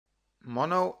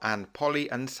Mono and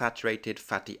polyunsaturated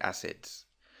fatty acids.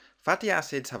 Fatty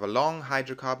acids have a long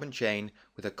hydrocarbon chain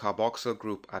with a carboxyl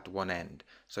group at one end.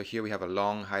 So here we have a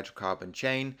long hydrocarbon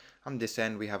chain, and this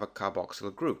end we have a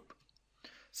carboxyl group.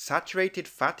 Saturated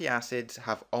fatty acids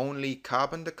have only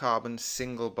carbon-to-carbon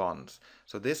single bonds.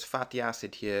 So this fatty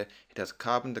acid here, it has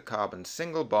carbon-to-carbon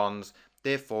single bonds,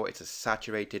 therefore it's a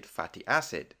saturated fatty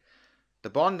acid. The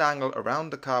bond angle around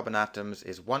the carbon atoms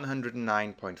is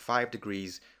 109.5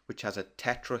 degrees, which has a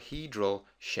tetrahedral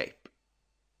shape.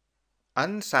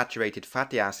 Unsaturated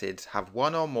fatty acids have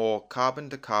one or more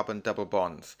carbon-to-carbon double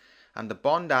bonds, and the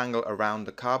bond angle around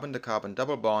the carbon-to-carbon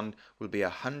double bond will be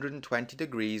 120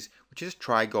 degrees, which is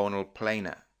trigonal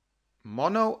planar.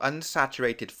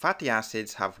 Monounsaturated fatty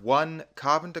acids have one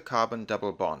carbon-to-carbon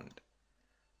double bond.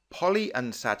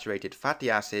 Polyunsaturated fatty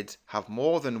acids have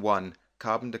more than one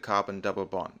carbon-to-carbon double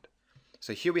bond.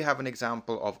 So here we have an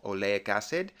example of oleic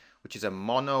acid, which is a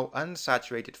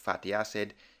monounsaturated fatty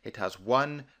acid. It has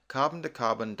one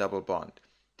carbon-to-carbon double bond.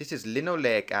 This is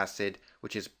linoleic acid,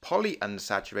 which is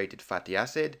polyunsaturated fatty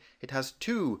acid. It has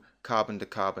two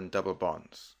carbon-to-carbon double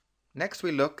bonds. Next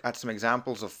we look at some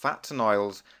examples of fats and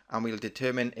oils, and we'll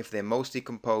determine if they're mostly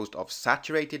composed of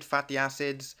saturated fatty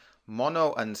acids,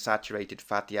 monounsaturated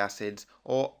fatty acids,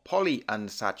 or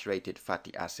polyunsaturated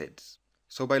fatty acids.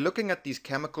 So by looking at these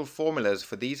chemical formulas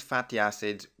for these fatty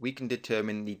acids, we can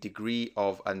determine the degree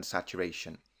of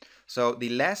unsaturation. So the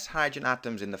less hydrogen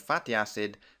atoms in the fatty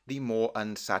acid, the more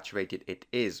unsaturated it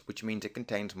is, which means it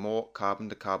contains more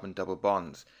carbon-to-carbon double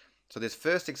bonds. So this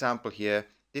first example here,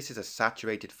 this is a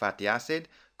saturated fatty acid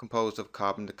composed of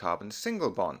carbon-to-carbon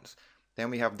single bonds. Then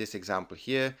we have this example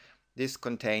here. This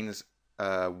contains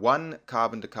one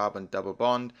carbon-to-carbon double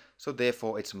bond, so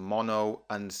therefore it's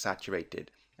monounsaturated.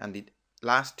 And the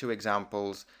last two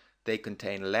examples, they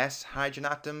contain less hydrogen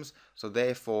atoms, so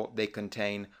therefore they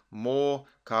contain more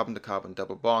carbon-to-carbon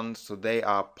double bonds, so they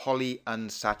are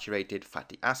polyunsaturated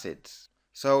fatty acids.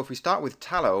 So if we start with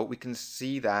tallow, we can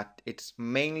see that it's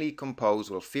mainly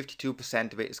composed, well,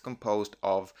 52% of it is composed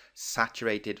of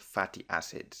saturated fatty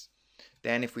acids.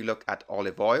 Then if we look at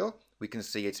olive oil, we can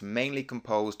see it's mainly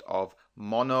composed of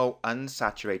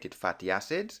monounsaturated fatty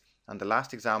acids. And the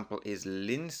last example is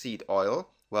linseed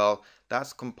oil. Well,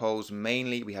 that's composed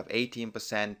mainly, we have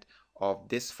 18% of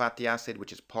this fatty acid,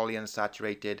 which is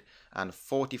polyunsaturated, and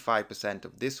 45%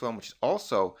 of this one, which is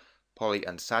also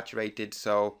polyunsaturated.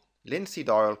 So linseed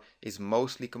oil is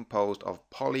mostly composed of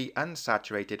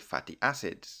polyunsaturated fatty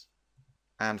acids.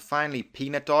 And finally,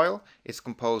 peanut oil is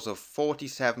composed of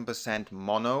 47%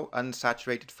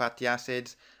 monounsaturated fatty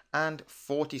acids and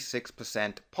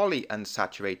 46%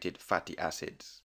 polyunsaturated fatty acids.